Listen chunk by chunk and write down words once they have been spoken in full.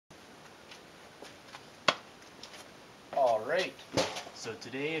Alright, so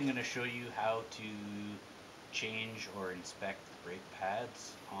today I'm going to show you how to change or inspect brake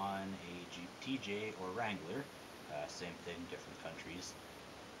pads on a Jeep TJ or Wrangler. Same thing, different countries.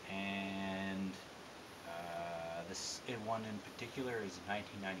 And this one in particular is a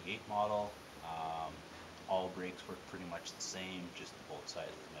 1998 model. All brakes work pretty much the same, just the bolt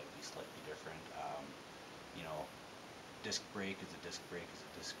sizes might be slightly different. You know, disc brake is a disc brake is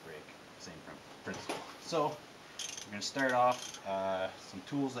a disc brake, same principle. So we're going to start off some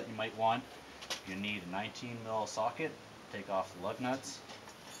tools that you might want. You need a 19mm socket, take off the lug nuts.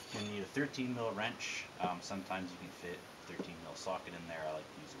 You need a 13mm wrench. Sometimes you can fit a 13mm socket in there. I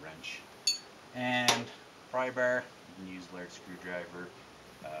like to use a wrench. And pry bar, you can use a large screwdriver,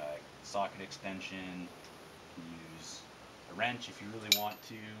 socket extension, you can use a wrench if you really want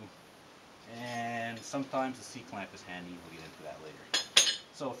to, and sometimes the C-clamp is handy. We'll get into that later.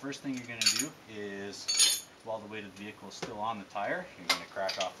 So first thing you're going to do is, while the weight of the vehicle is still on the tire, you're going to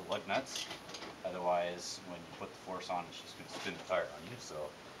crack off the lug nuts. Otherwise, when you put the force on, it's just going to spin the tire on you. So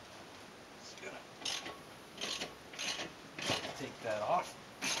just going to take that off.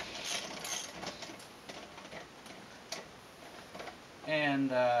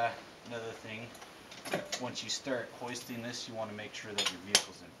 And another thing, once you start hoisting this, you want to make sure that your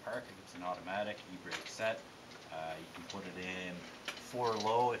vehicle's in park. If it's an automatic, e-brake set, you can put it in 4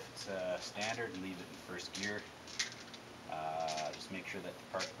 low if it's standard and leave it in first gear. Just make sure that the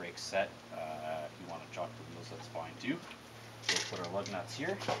park brake's set. If you want to chalk the wheels, that's fine too. So we'll put our lug nuts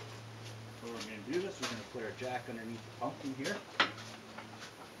here. So what we're going to do is we're going to put our jack underneath the pump in here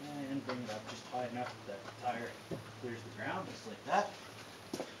and bring it up just high enough that the tire clears the ground, just like that.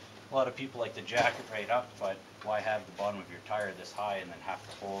 A lot of people like to jack it right up, but why have the bottom of your tire this high and then have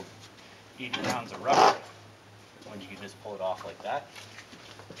to hold 80 pounds of rubber when you can just pull it off like that?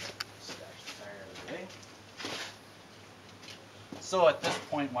 Scratch the tire out of the way. So at this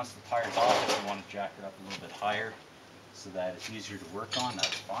point, once the tire's off, if you want to jack it up a little bit higher so that it's easier to work on,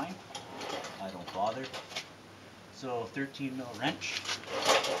 that's fine. I don't bother. So 13mm wrench.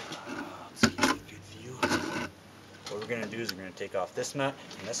 Let's get a good view. What we're going to do is we're going to take off this nut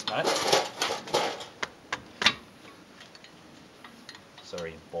and this nut.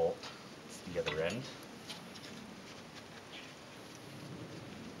 Sorry, bolt. It's the other end.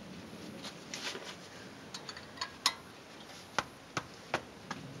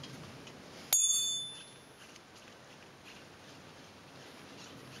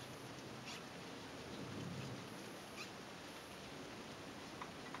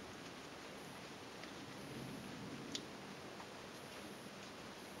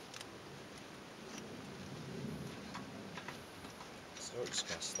 So we're just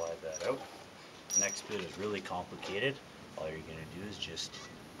going to slide that out. The next bit is really complicated. All you're going to do is just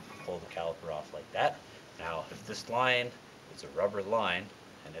pull the caliper off like that. Now, if this line is a rubber line,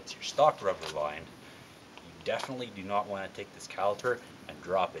 and it's your stock rubber line, you definitely do not want to take this caliper and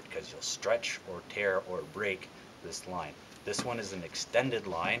drop it, because you'll stretch or tear or break this line. This one is an extended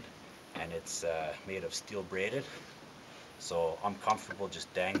line, and it's made of steel braided. So I'm comfortable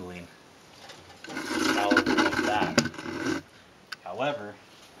just dangling the caliper like that. However,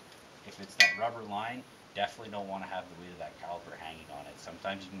 if it's that rubber line, definitely don't want to have the weight of that caliper hanging on it.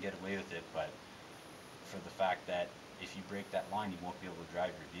 Sometimes you can get away with it, but for the fact that if you break that line, you won't be able to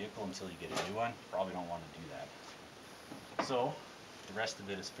drive your vehicle until you get a new one, probably don't want to do that. So the rest of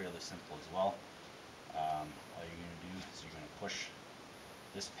it is fairly simple as well. All you're going to do is you're going to push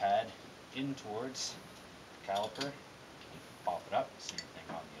this pad in towards the caliper, and pop it up, same thing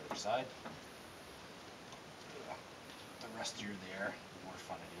on the other side. The rest you're there, the more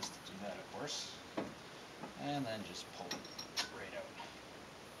fun it is to do that, of course. And then just pull it right out.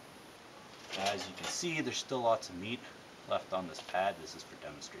 Now, as you can see, there's still lots of meat left on this pad. This is for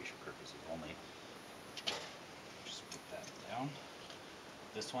demonstration purposes only. Just put that down.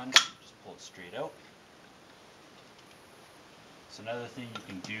 This one, just pull it straight out. So another thing you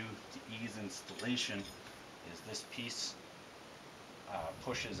can do to ease installation is this piece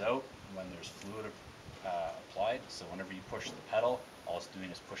pushes out when there's fluid applied. So whenever you push the pedal, all it's doing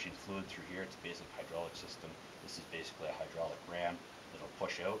is pushing fluid through here. It's a basic hydraulic system. This is basically a hydraulic ram. It'll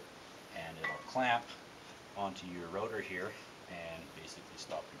push out and it'll clamp onto your rotor here and basically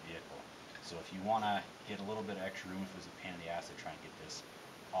stop your vehicle. So if you want to get a little bit of extra room, if it was a pain in the ass to try and get this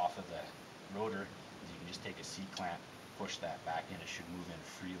off of the rotor, you can just take a C-clamp, push that back in. It should move in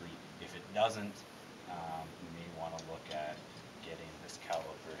freely. If it doesn't, you may want to look at getting this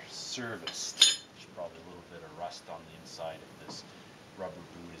caliper serviced. There's probably a little bit of rust on the inside if this rubber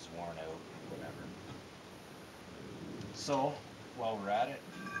boot is worn out or whatever. So while we're at it,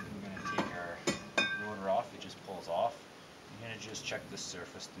 we're going to take our rotor off. It just pulls off. just check the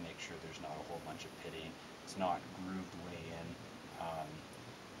surface to make sure there's not a whole bunch of pitting. It's not grooved way in.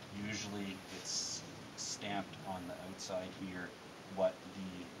 Usually it's stamped on the outside here what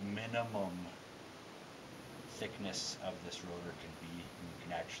the minimum thickness of this rotor can be, and you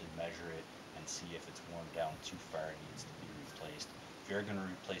can actually measure it and see if it's worn down too far and needs to be replaced. If you're going to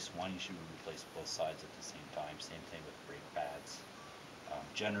replace one, you should replace both sides at the same time. Same thing with brake pads.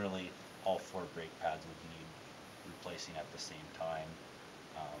 Generally, all 4 brake pads would need replacing at the same time.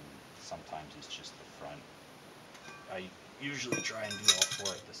 Sometimes it's just the front. I usually try and do all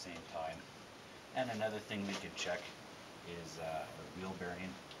 4 at the same time. And another thing we can check is a wheel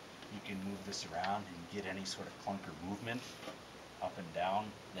bearing. You can move this around and get any sort of clunker movement up and down,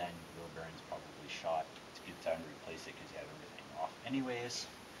 then your wheel bearing's probably shot. It's a good time to replace it because you have everything off anyways.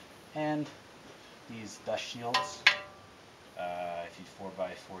 And these dust shields, if you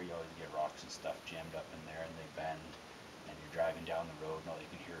 4x4, you always get rocks and stuff jammed up in there and they bend, and you're driving down the road and all you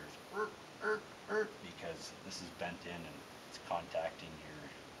can hear is because this is bent in and it's contacting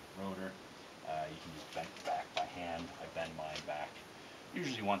your rotor. You can just bend it back by hand. I bend mine back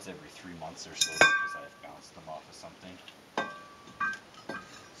usually once every 3 months or so because I've bounced them off of something.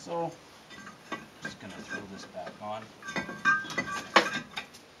 So, just going to throw this back on.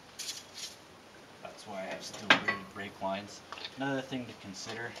 That's why I have steel braided brake lines. Another thing to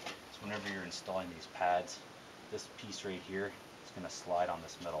consider is whenever you're installing these pads, this piece right here is going to slide on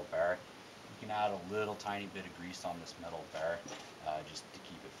this metal bar. You can add a little tiny bit of grease on this metal bar just to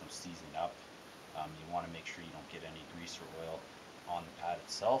keep it from seizing up. You want to make sure you don't get any grease or oil on the pad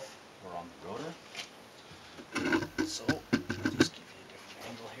itself or on the rotor. So, I'll just give you a different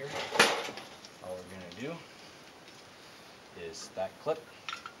angle here. All we're going to do is that clip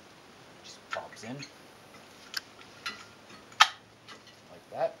just pops in like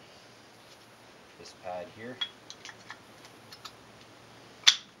that. This pad here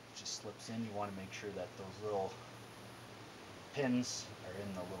just slips in. You want to make sure that those little pins are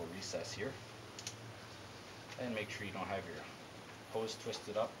in the little recess here. And make sure you don't have your hose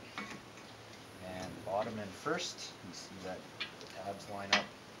twisted up. And bottom in first, you see that the tabs line up.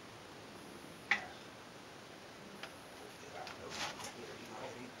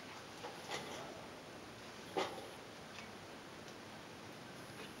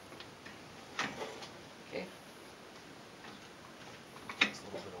 Okay. Takes a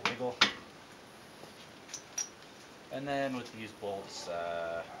little bit of wiggle. And then with these bolts,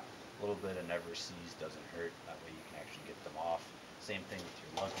 a little bit of never seize doesn't hurt. That way you can actually get them off. Same thing with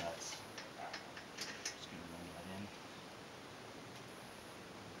your lug nuts. Just going to run that in.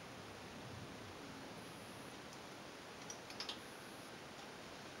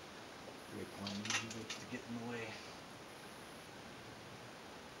 Brake line usually likes to get in the way.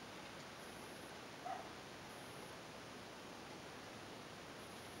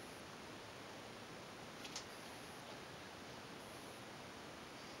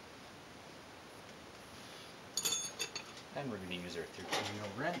 And we're going to use our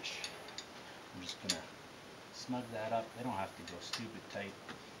 13-wheel wrench. I'm just going to snug that up. They don't have to go stupid tight,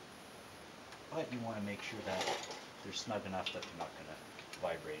 but you want to make sure that they're snug enough that they're not going to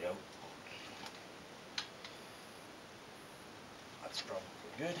vibrate out. That's probably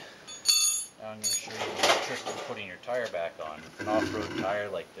good. Now I'm going to show you the trick for putting your tire back on. With an off-road tire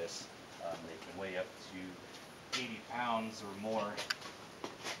like this, they can weigh up to 80 pounds or more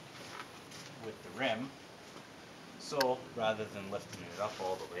with the rim. So, rather than lifting it up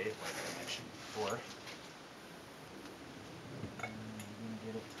all the way, like I mentioned before, I'm going to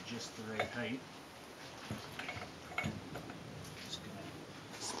get it to just the right height. Just going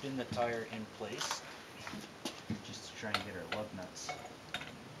to spin the tire in place, just to try and get our lug nuts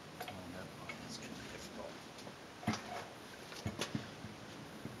lined up. It's going to be difficult.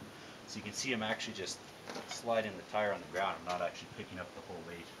 So you can see I'm actually just sliding the tire on the ground. I'm not actually picking up the whole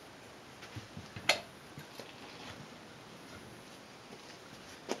weight.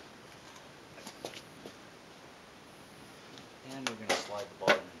 And we're going to slide the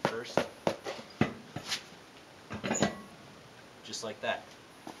bottom in first, just like that.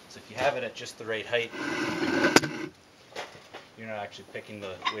 So if you have it at just the right height, you're not actually picking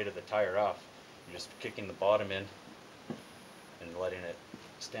the weight of the tire off. You're just kicking the bottom in and letting it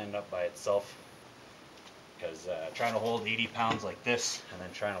stand up by itself. Because trying to hold 80 pounds like this and then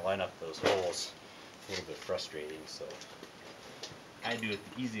trying to line up those holes is a little bit frustrating. So I do it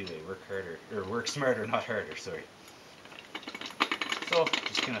the easy way: work harder, or work smarter, not harder. Sorry. So,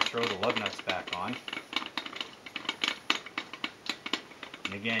 just going to throw the lug nuts back on.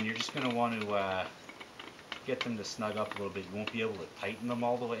 And again, you're just going to want to get them to snug up a little bit. You won't be able to tighten them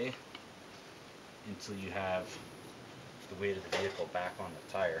all the way until you have the weight of the vehicle back on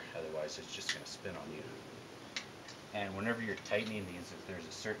the tire, otherwise it's just going to spin on you. And whenever you're tightening these, if there's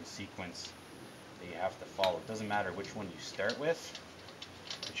a certain sequence that you have to follow, it doesn't matter which one you start with,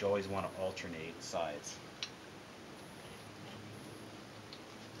 but you always want to alternate sides.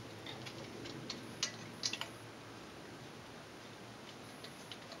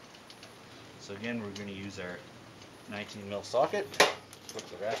 So again, we're going to use our 19mm socket, flip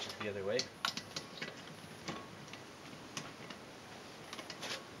the ratchet the other way.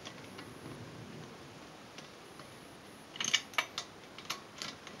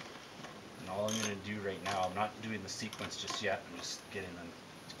 And all I'm going to do right now, I'm not doing the sequence just yet, I'm just getting them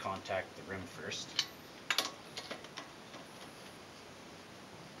to contact the rim first.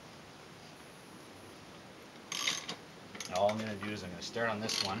 And all I'm going to do is I'm going to start on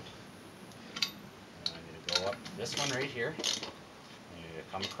this one. Go up to this one right here. I'm going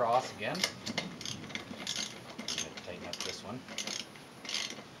to come across again. I'm going to tighten up this one.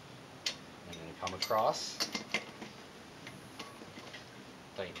 I'm going to come across,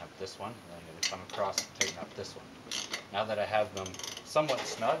 tighten up this one, and then I'm going to come across and tighten up this one. Now that I have them somewhat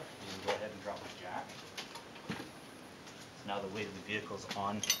snug, I'm going to go ahead and drop my jack. So now the weight of the vehicle's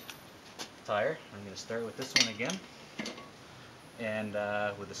on the tire. I'm going to start with this one again. And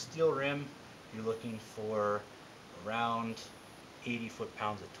with a steel rim, you're looking for around 80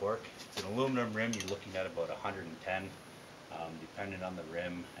 foot-pounds of torque. If it's an aluminum rim, you're looking at about 110, depending on the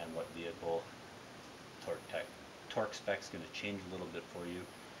rim and what vehicle. Torque spec's going to change a little bit for you.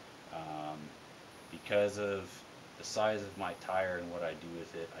 Because of the size of my tire and what I do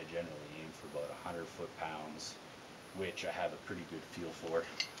with it, I generally aim for about 100 foot-pounds, which I have a pretty good feel for.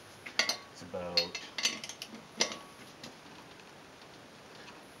 It's about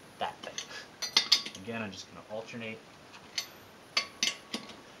that thing. Again, I'm just going to alternate.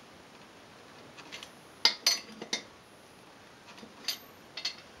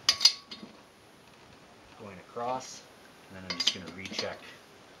 Going across, and then I'm just going to recheck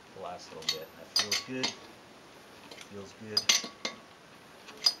the last little bit. That feels good. Feels good.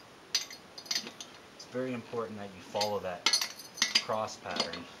 It's very important that you follow that cross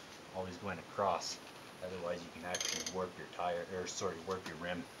pattern, always going across. Otherwise, you can actually warp your tire, warp your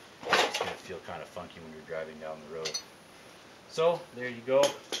rim. It's going to feel kind of funky when you're driving down the road. So there you go.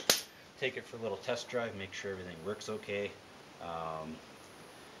 Take it for a little test drive, make sure everything works okay.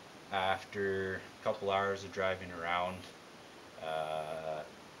 After a couple hours of driving around,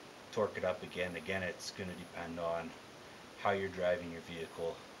 torque it up again. Again, it's going to depend on how you're driving your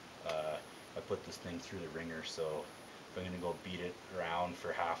vehicle. I put this thing through the ringer, so if I'm going to go beat it around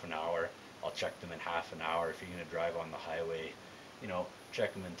for half an hour, I'll check them in half an hour. If you're going to drive on the highway, you know,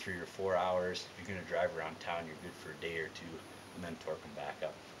 check them in 3 or 4 hours. If you're going to drive around town, you're good for a day or two, and then torque them back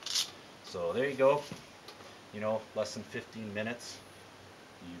up. So there you go. You know, less than 15 minutes.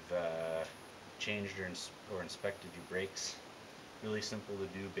 You've changed or inspected your brakes. Really simple to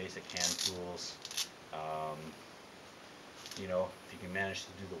do, basic hand tools. You know, if you can manage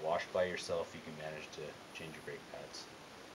to do the wash by yourself, you can manage to change your brake pads.